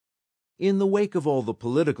In the wake of all the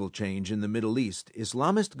political change in the Middle East,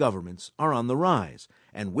 Islamist governments are on the rise,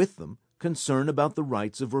 and with them, concern about the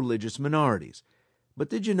rights of religious minorities.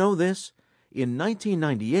 But did you know this? In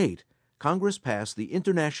 1998, Congress passed the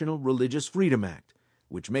International Religious Freedom Act,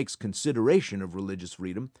 which makes consideration of religious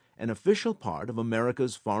freedom an official part of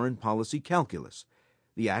America's foreign policy calculus.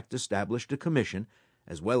 The act established a commission,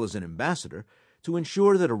 as well as an ambassador, to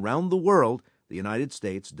ensure that around the world the United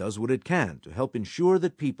States does what it can to help ensure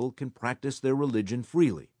that people can practice their religion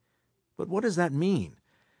freely. But what does that mean?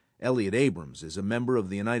 Elliott Abrams is a member of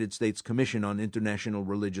the United States Commission on International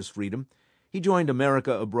Religious Freedom. He joined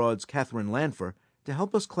America Abroad's Katherine Lanpher to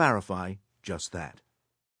help us clarify just that.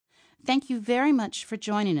 Thank you very much for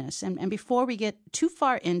joining us. And before we get too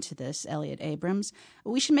far into this, Elliott Abrams,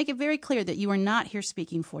 we should make it very clear that you are not here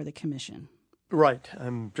speaking for the Commission. Right.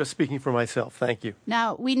 I'm just speaking for myself. Thank you.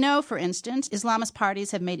 Now, we know, for instance, Islamist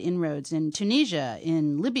parties have made inroads in Tunisia,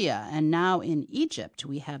 in Libya, and now in Egypt.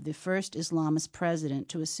 We have the first Islamist president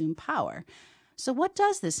to assume power. So what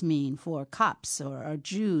does this mean for Copts or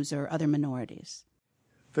Jews or other minorities?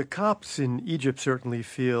 The Copts in Egypt certainly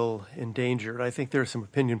feel endangered. I think there are some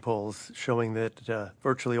opinion polls showing that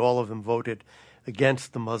virtually all of them voted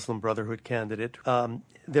against the Muslim Brotherhood candidate.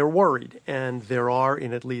 They're worried, and there are,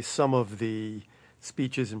 in at least some of the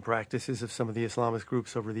speeches and practices of some of the Islamist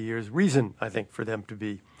groups over the years, reason, I think, for them to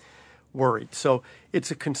be worried. So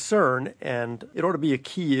it's a concern, and it ought to be a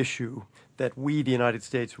key issue that we, the United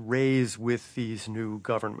States, raise with these new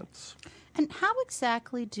governments. And how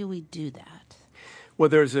exactly do we do that? Well,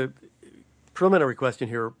 there's a preliminary question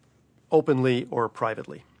here, openly or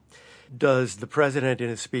privately. Does the president in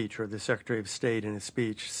his speech or the Secretary of State in his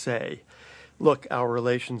speech say, look, our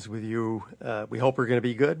relations with you, we hope are going to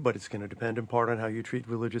be good, but it's going to depend in part on how you treat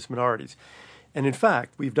religious minorities. And in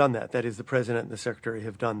fact, we've done that. That is, the president and the secretary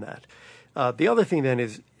have done that. The other thing then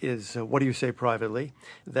is what do you say privately?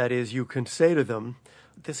 That is, you can say to them,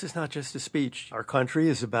 this is not just a speech. Our country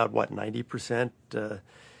is about, 90%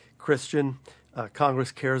 Christian.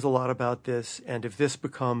 Congress cares a lot about this. And if this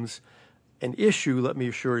becomes an issue, let me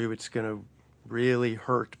assure you it's going to really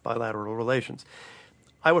hurt bilateral relations.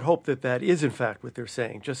 I would hope that that is, in fact, what they're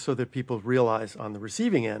saying, just so that people realize on the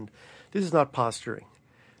receiving end, this is not posturing.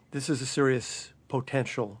 This is a serious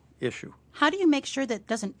potential issue. How do you make sure that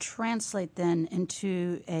doesn't translate then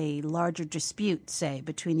into a larger dispute, say,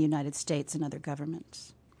 between the United States and other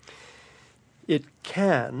governments? It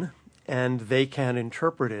can, and they can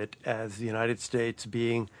interpret it as the United States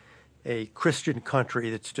being a Christian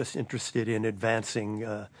country that's just interested in advancing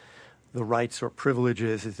the rights or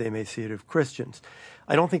privileges, as they may see it, of Christians.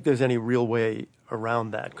 I don't think there's any real way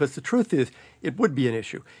around that, because the truth is it would be an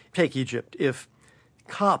issue. Take Egypt. If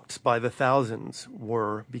Copts by the thousands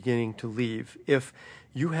were beginning to leave, if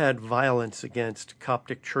you had violence against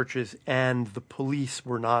Coptic churches and the police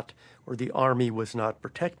were not, or the army was not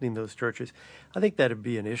protecting those churches, I think that would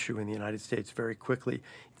be an issue in the United States very quickly.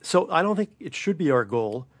 So I don't think it should be our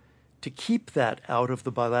goal to keep that out of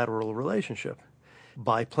the bilateral relationship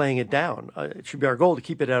by playing it down. It should be our goal to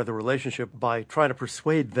keep it out of the relationship by trying to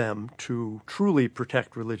persuade them to truly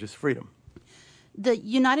protect religious freedom. The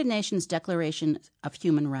United Nations Declaration of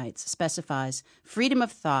Human Rights specifies freedom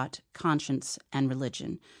of thought, conscience, and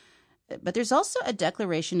religion. But there's also a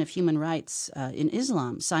Declaration of Human Rights in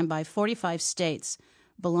Islam signed by 45 states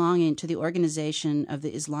belonging to the Organization of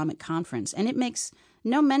the Islamic Conference, and it makes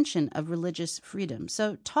no mention of religious freedom.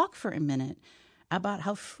 So talk for a minute about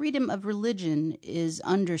how freedom of religion is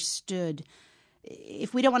understood,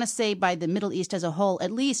 if we don't want to say by the Middle East as a whole,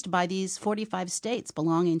 at least by these 45 states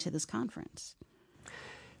belonging to this conference.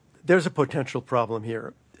 There's a potential problem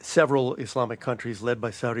here. Several Islamic countries led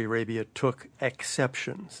by Saudi Arabia took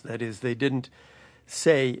exceptions. That is, they didn't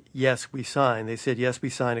say, yes, we sign. They said, yes, we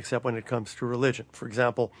sign, except when it comes to religion. For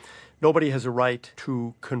example, nobody has a right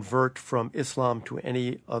to convert from Islam to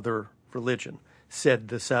any other religion, said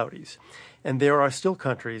the Saudis. And there are still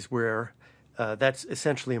countries where that's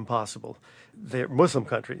essentially impossible. They're Muslim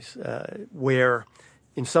countries where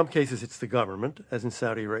in some cases it's the government, as in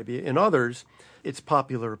Saudi Arabia. In others, it's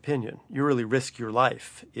popular opinion. You really risk your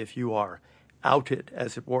life if you are outed,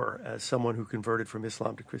 as it were, as someone who converted from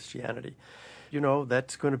Islam to Christianity. You know,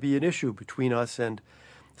 that's going to be an issue between us and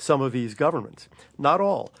some of these governments. Not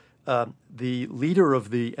all. The leader of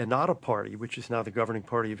the Ennahda party, which is now the governing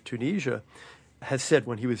party of Tunisia, has said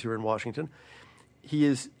when he was here in Washington, he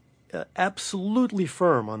is absolutely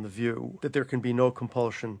firm on the view that there can be no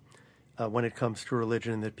compulsion when it comes to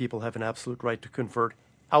religion and that people have an absolute right to convert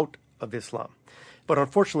out of Islam. But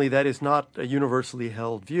unfortunately, that is not a universally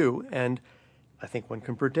held view, and I think one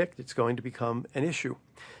can predict it's going to become an issue.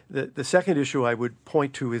 The second issue I would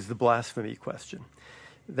point to is the blasphemy question.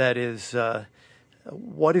 That is,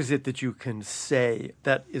 what is it that you can say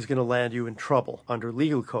that is going to land you in trouble? Under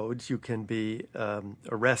legal codes, you can be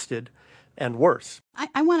arrested and worse.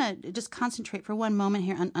 I want to just concentrate for one moment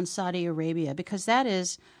here on Saudi Arabia, because that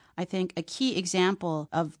is, I think, a key example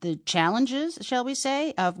of the challenges, shall we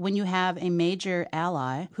say, of when you have a major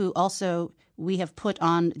ally who also we have put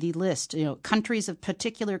on the list, countries of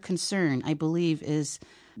particular concern, I believe, is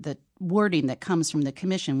the wording that comes from the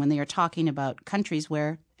Commission when they are talking about countries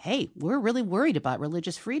where, hey, we're really worried about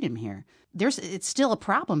religious freedom here. It's still a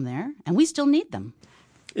problem there, and we still need them.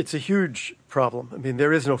 It's a huge problem. I mean,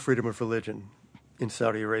 there is no freedom of religion in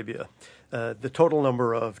Saudi Arabia. The total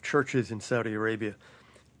number of churches in Saudi Arabia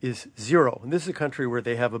is 0. And this is a country where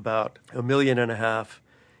they have about 1.5 million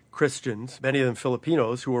Christians, many of them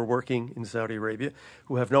Filipinos, who are working in Saudi Arabia,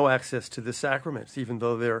 who have no access to the sacraments, even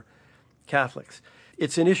though they're Catholics.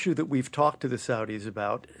 It's an issue that we've talked to the Saudis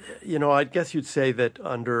about. I guess you'd say that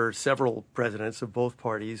under several presidents of both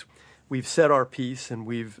parties, we've said our piece and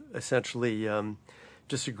we've essentially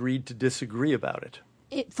just agreed to disagree about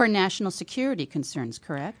it. For national security concerns,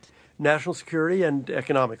 correct? National security and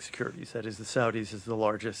economic securities. That is, the Saudis is the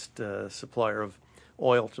largest supplier of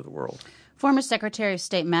oil to the world. Former Secretary of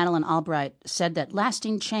State Madeleine Albright said that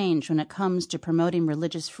lasting change when it comes to promoting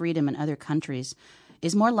religious freedom in other countries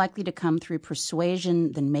is more likely to come through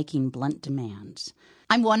persuasion than making blunt demands.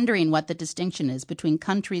 I'm wondering what the distinction is between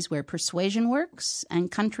countries where persuasion works and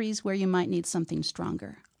countries where you might need something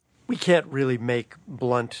stronger. We can't really make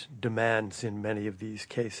blunt demands in many of these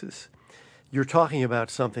cases. You're talking about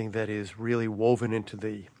something that is really woven into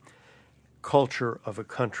the culture of a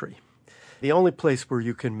country. The only place where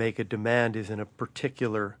you can make a demand is in a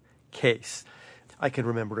particular case. I can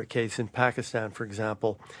remember a case in Pakistan, for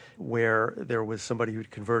example, where there was somebody who'd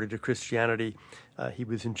converted to Christianity. He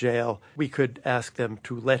was in jail. We could ask them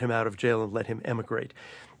to let him out of jail and let him emigrate.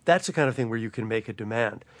 That's the kind of thing where you can make a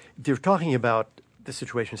demand. They're talking about the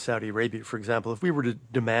situation in Saudi Arabia, for example. If we were to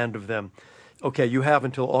demand of them, okay, you have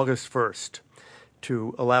until August 1st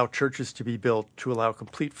to allow churches to be built, to allow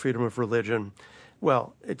complete freedom of religion,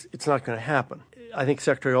 well, it's not going to happen. I think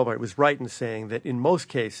Secretary Albright was right in saying that in most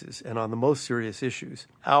cases and on the most serious issues,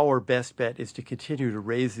 our best bet is to continue to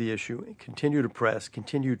raise the issue, continue to press,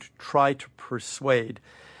 continue to try to persuade,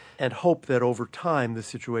 and hope that over time the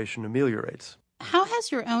situation ameliorates. How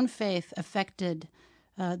has your own faith affected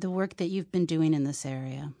the work that you've been doing in this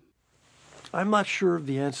area? I'm not sure of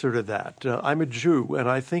the answer to that. I'm a Jew, and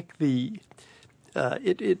I think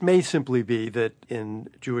it may simply be that in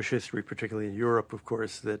Jewish history, particularly in Europe, of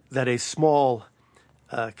course, that a small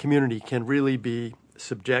community can really be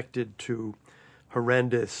subjected to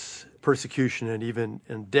horrendous persecution and even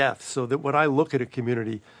death. So that when I look at a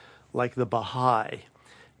community like the Baha'i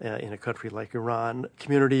in a country like Iran, a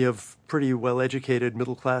community of pretty well-educated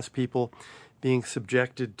middle-class people being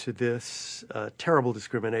subjected to this terrible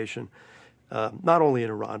discrimination, not only in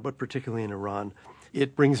Iran, but particularly in Iran,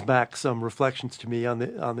 it brings back some reflections to me on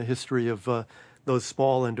the history of those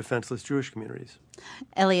small and defenseless Jewish communities.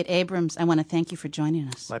 Elliott Abrams, I want to thank you for joining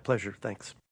us. My pleasure. Thanks.